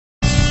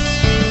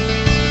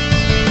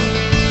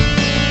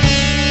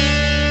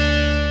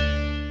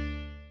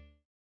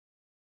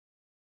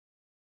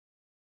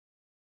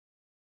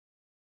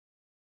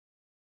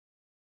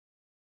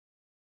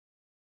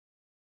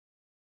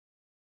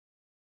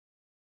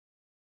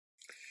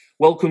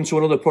Welcome to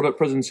another product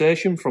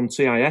presentation from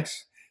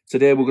TIS.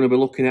 Today we're going to be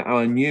looking at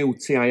our new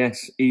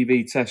TIS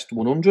EV Test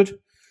 100,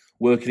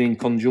 working in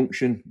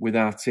conjunction with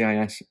our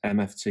TIS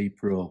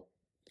Mftpro.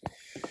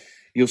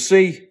 You'll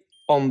see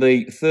on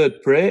the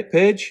third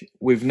page,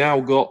 we've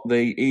now got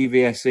the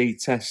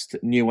EVSE test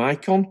new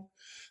icon.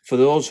 For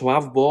those who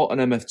have bought an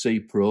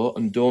Mftpro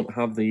and don't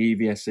have the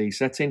EVSE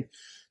setting,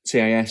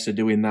 TIS are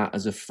doing that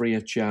as a free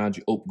of charge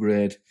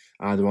upgrade,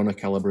 either on a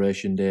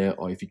calibration day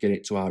or if you get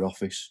it to our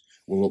office,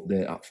 we'll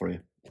update that for you.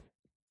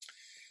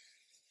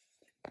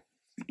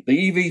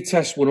 The EV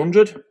Test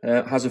 100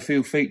 has a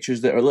few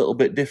features that are a little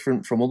bit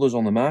different from others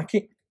on the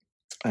market.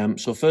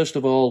 So first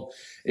of all,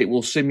 it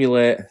will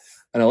simulate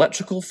an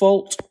electrical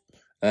fault.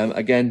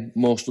 Again,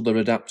 most other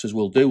adapters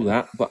will do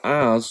that, but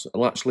ours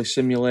will actually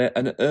simulate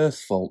an earth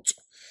fault.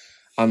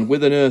 And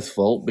with an earth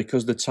fault,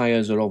 because the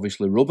tyres are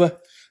obviously rubber,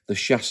 the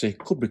chassis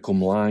could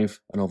become live,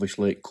 and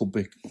obviously it could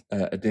be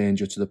a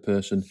danger to the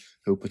person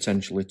who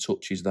potentially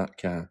touches that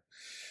car.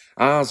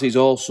 Ours is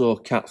also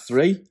Cat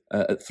 3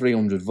 at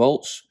 300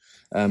 volts,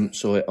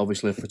 so it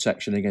obviously a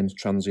protection against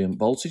transient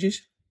voltages.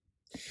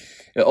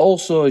 It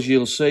also, as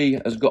you'll see,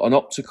 has got an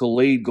optical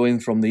lead going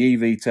from the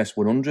EV Test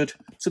 100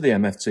 to the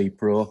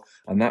Mftpro,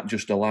 and that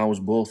just allows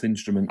both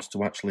instruments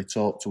to actually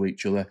talk to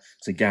each other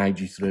to guide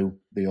you through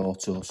the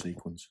auto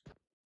sequence.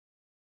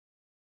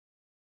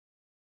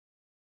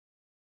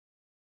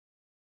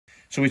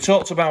 So we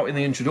talked about in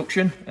the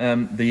introduction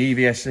the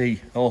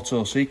EVSE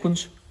auto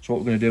sequence. So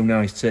what we're going to do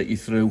now is take you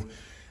through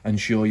and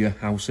show you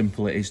how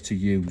simple it is to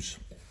use.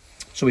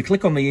 So we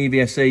click on the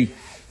EVSE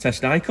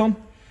test icon,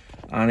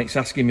 and it's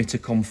asking me to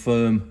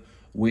confirm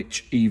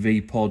which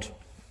EV pod,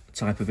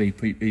 type of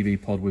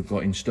EV pod we've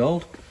got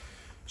installed.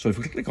 So if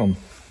we click on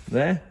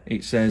there,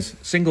 it says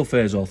single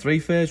phase or three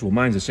phase. Well,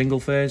 mine's a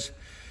single phase.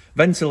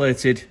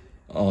 Ventilated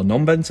or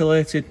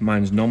non-ventilated.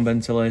 Mine's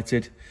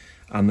non-ventilated.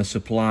 And the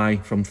supply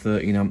from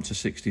 13 amp to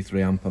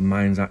 63 amp, and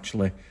mine's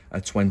actually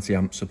a 20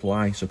 amp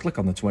supply. So click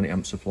on the 20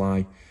 amp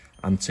supply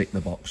and tick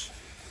the box.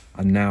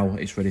 And now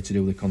it's ready to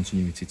do the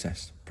continuity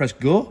test. Press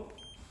go,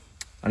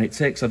 and it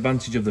takes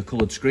advantage of the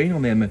coloured screen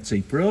on the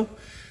Mftpro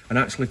and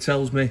actually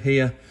tells me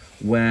here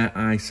where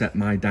I set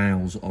my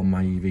dials on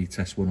my EV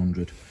Test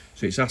 100.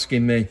 So it's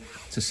asking me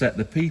to set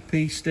the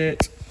PP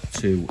state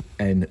to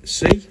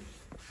NC.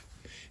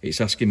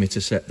 It's asking me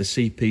to set the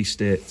CP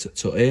state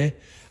to A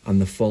and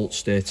the fault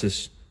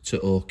status to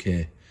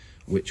OK,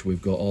 which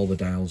we've got all the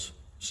dials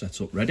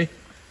set up ready.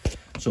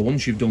 So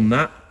once you've done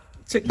that,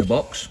 tick the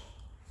box,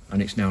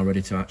 and it's now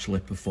ready to actually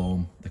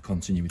perform the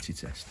continuity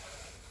test.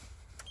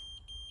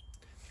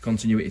 The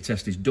continuity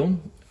test is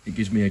done. It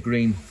gives me a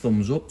green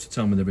thumbs up to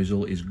tell me the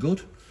result is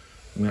good.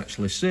 We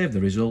actually save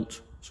the result,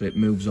 so it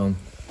moves on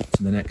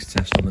to the next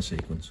test on the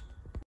sequence.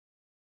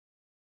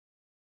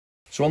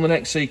 So on the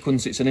next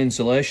sequence, it's an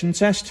insulation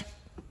test.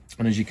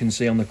 And as you can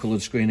see on the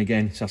coloured screen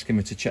again, it's asking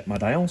me to check my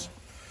dials.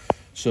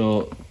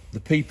 So the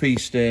PP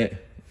state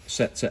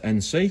set to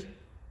NC,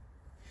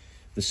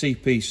 the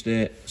CP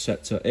state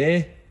set to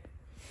A,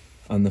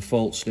 and the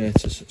fault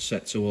status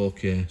set to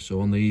OK.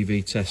 So on the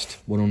EV Test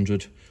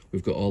 100,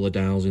 we've got all the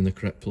dials in the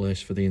correct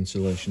place for the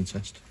insulation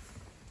test.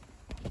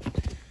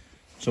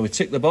 So we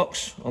tick the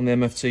box on the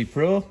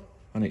Mftpro,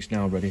 and it's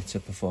now ready to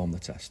perform the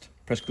test.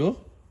 Press go.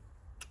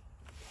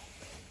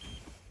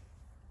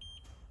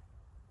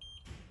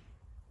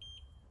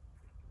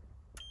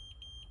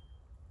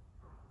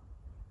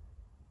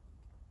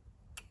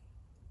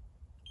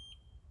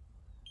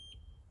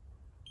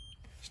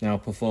 Now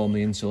perform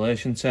the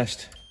insulation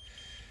test,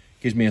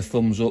 gives me a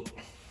thumbs up,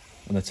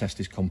 and the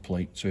test is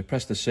complete. So we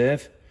press the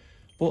save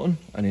button,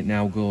 and it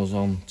now goes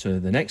on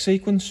to the next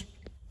sequence.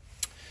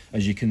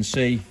 As you can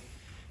see,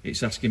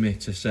 it's asking me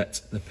to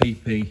set the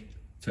PP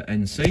to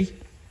NC,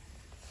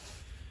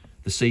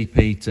 the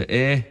CP to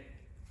A,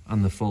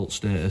 and the fault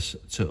status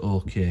to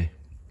OK.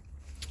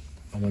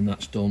 And when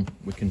that's done,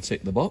 we can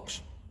tick the box.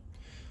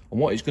 And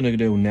what it's going to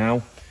do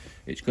now,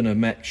 it's going to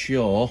make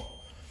sure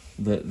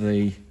that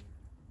the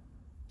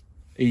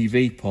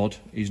EV pod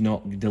is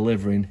not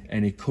delivering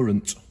any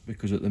current,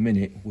 because at the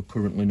minute we're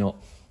currently not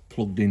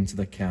plugged into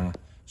the car,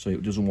 so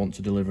it doesn't want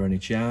to deliver any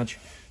charge.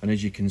 And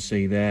as you can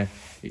see there,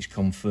 it's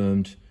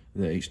confirmed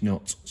that it's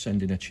not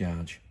sending a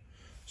charge.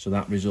 So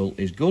that result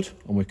is good,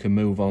 and we can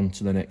move on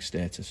to the next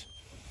status.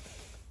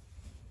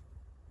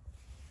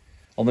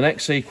 On the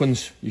next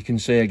sequence, you can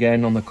see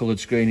again on the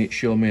coloured screen, it's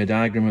showing me a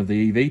diagram of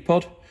the EV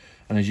pod,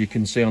 and as you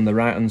can see on the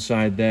right hand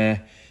side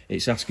there,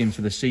 it's asking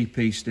for the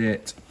CP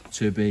state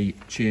to be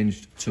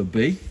changed to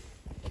B,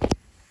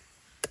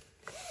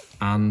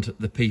 and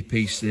the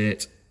PP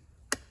state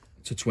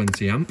to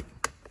 20 amp.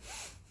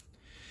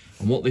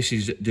 And what this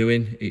is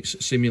doing,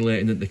 it's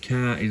simulating that the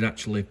car is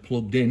actually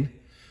plugged in,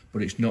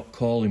 but it's not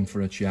calling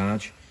for a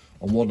charge.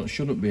 And what it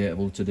shouldn't be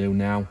able to do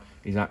now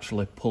is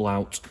actually pull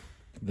out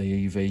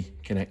the EV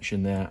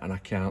connection there, and I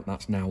can't,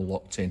 that's now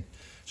locked in.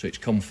 So it's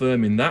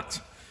confirming that.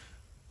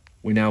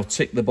 We now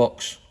tick the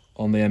box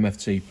on the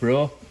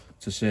Mftpro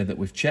to say that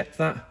we've checked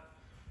that,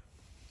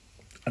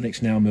 and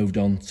it's now moved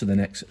on to the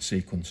next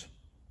sequence.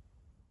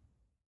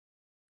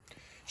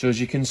 So as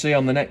you can see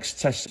on the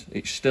next test,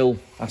 it's still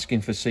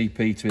asking for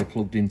CP to be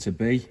plugged into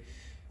B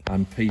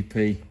and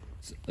PP,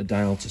 the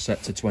dial to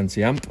set to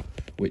 20 amp,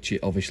 which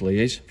it obviously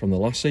is from the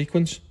last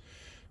sequence.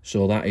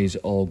 So that is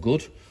all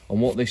good.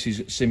 And what this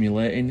is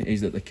simulating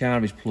is that the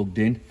car is plugged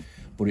in,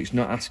 but it's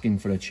not asking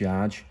for a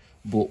charge.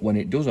 But when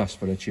it does ask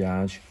for a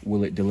charge,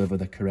 will it deliver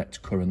the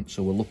correct current?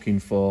 So we're looking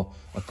for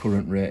a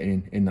current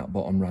rating in that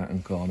bottom right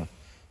hand corner.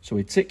 So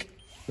we tick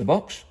the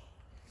box,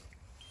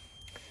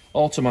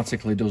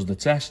 automatically does the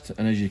test,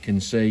 and as you can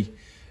see,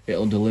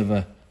 it'll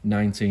deliver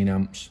 19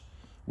 amps,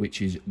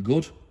 which is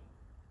good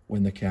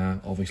when the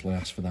car obviously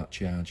asks for that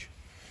charge.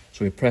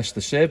 So we press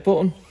the save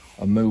button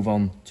and move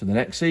on to the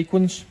next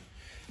sequence.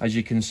 As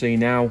you can see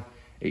now,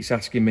 it's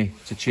asking me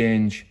to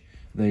change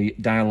the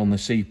dial on the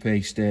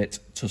CP state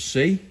to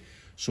C.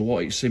 So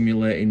what it's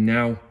simulating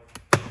now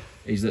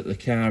is that the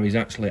car is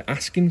actually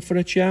asking for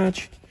a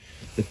charge.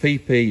 The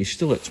PP is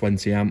still at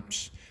 20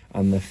 amps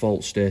and the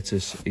fault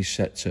status is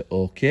set to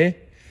OK.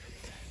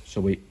 So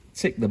we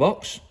tick the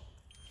box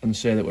and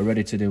say that we're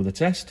ready to do the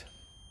test.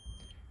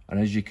 And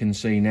as you can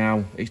see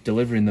now, it's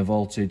delivering the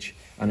voltage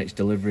and it's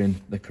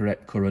delivering the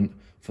correct current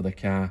for the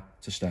car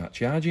to start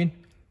charging.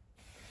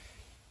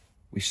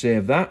 We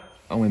save that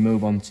and we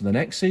move on to the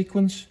next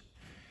sequence.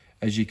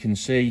 As you can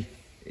see,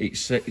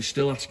 it's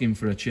still asking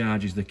for a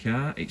charge as the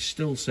car. It's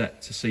still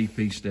set to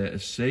CP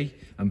status C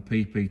and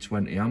PP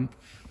 20 amp,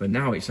 but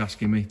now it's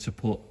asking me to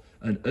put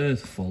an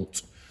earth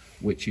fault,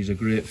 which is a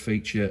great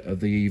feature of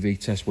the EV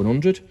Test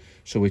 100.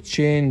 So we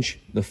change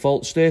the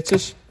fault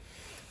status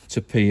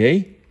to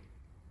PE.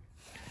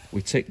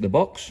 We tick the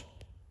box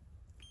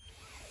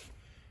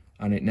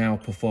and it now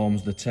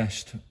performs the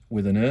test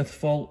with an earth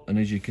fault, and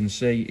as you can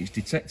see, it's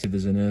detected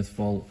there's an earth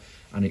fault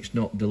and it's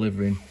not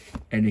delivering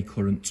any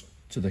current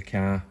to the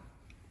car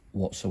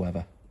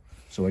whatsoever.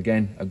 So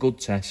again, a good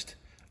test,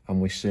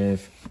 and we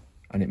save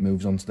and it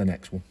moves on to the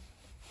next one.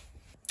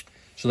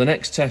 So the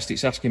next test,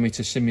 it's asking me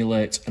to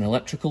simulate an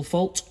electrical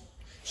fault.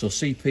 So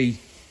CP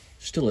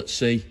still at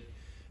C,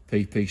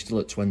 PP still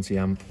at 20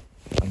 amp,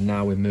 and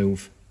now we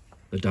move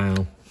the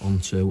dial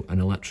onto an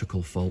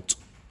electrical fault.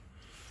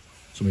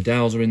 So my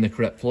dials are in the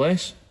correct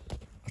place.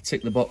 I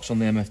tick the box on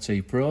the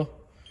Mftpro,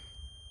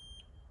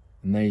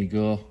 and there you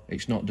go.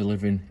 It's not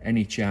delivering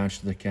any charge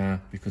to the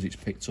car because it's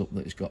picked up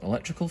that it's got an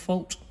electrical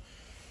fault.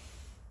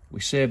 We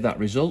save that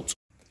result.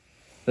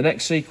 The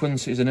next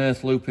sequence is an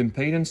earth loop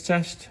impedance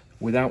test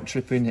without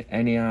tripping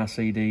any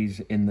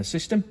RCDs in the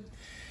system.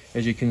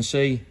 As you can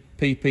see,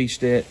 PP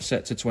state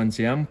set to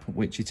 20 amp,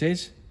 which it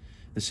is.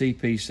 The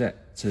CP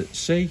set to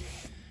C,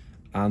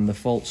 and the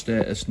fault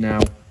status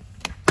now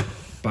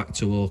back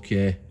to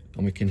OK,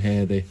 and we can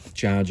hear the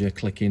charger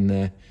click in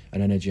there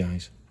and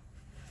energise.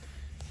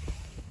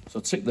 So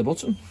tick the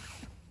button,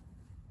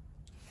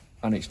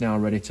 and it's now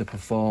ready to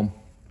perform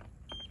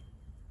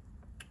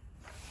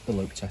the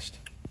loop test.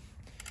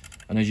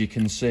 And as you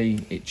can see,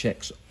 it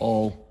checks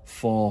all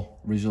 4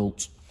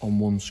 results on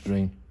one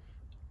screen.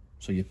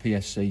 So your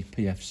PSC,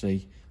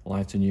 PFC,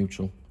 live to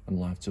neutral and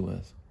live to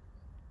earth.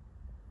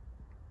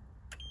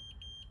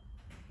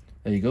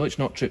 There you go, it's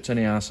not tripped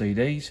any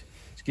RCDs.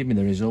 It's given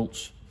me the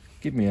results,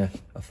 give me a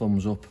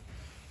thumbs up,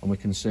 and we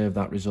can save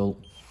that result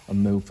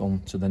and move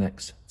on to the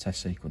next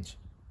test sequence.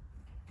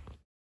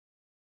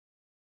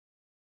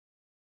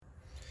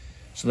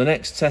 So the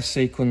next test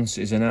sequence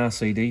is an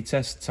RCD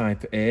test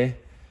type A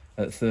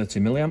at 30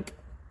 milliamp.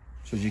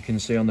 So as you can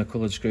see on the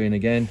coloured screen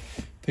again,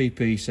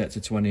 PP set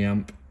to 20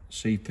 amp,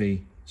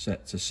 CP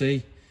set to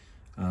C,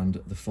 and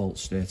the fault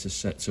status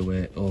set to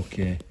A,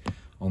 OK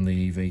on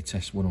the EV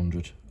Test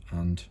 100,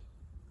 and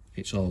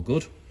it's all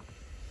good.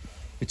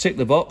 We tick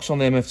the box on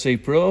the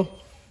Mftpro,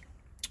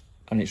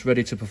 and it's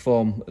ready to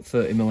perform at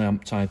 30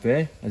 milliamp type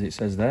A, as it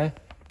says there.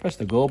 Press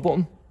the go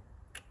button.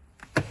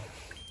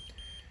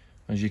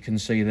 As you can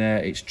see there,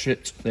 it's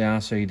tripped the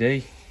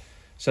RCD,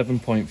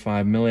 7.5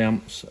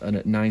 milliamps and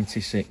at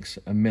 96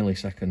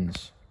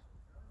 milliseconds.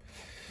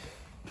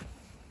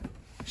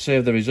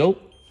 Save the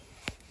result.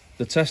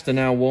 The tester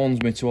now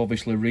warns me to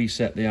obviously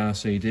reset the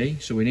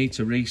RCD, so we need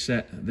to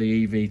reset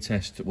the EV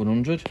Test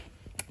 100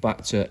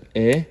 back to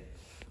A, and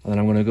then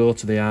I'm going to go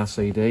to the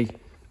RCD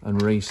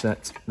and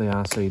reset the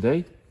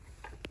RCD.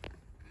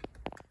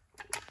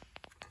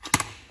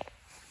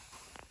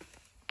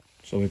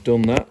 So we've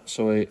done that,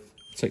 so we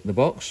tick the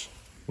box.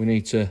 We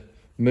need to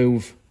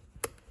move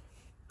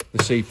the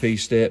CP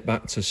state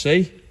back to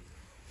C,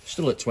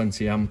 still at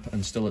 20 amp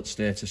and still at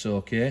status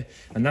OK,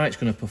 and now it's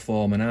going to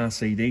perform an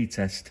RCD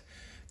test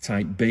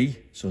type B,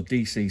 so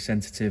DC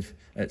sensitive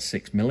at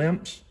 6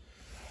 milliamps.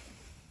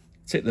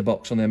 Tick the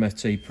box on the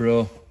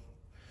Mftpro,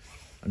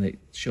 and it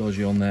shows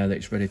you on there that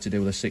it's ready to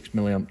do the 6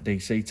 milliamp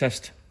DC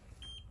test.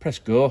 Press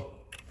go.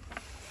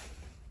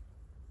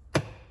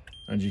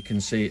 As you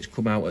can see, it's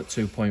come out at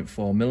 2.4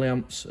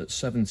 milliamps at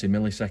 70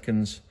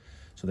 milliseconds,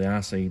 so the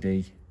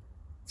RCD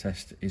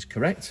test is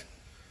correct,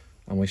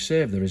 and we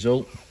save the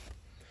result.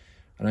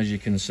 And as you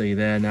can see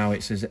there now,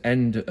 it says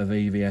end of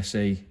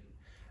EVSE,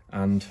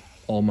 and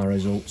all my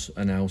results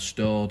are now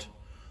stored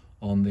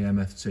on the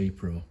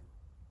Mftpro.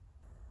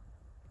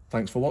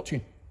 Thanks for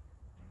watching.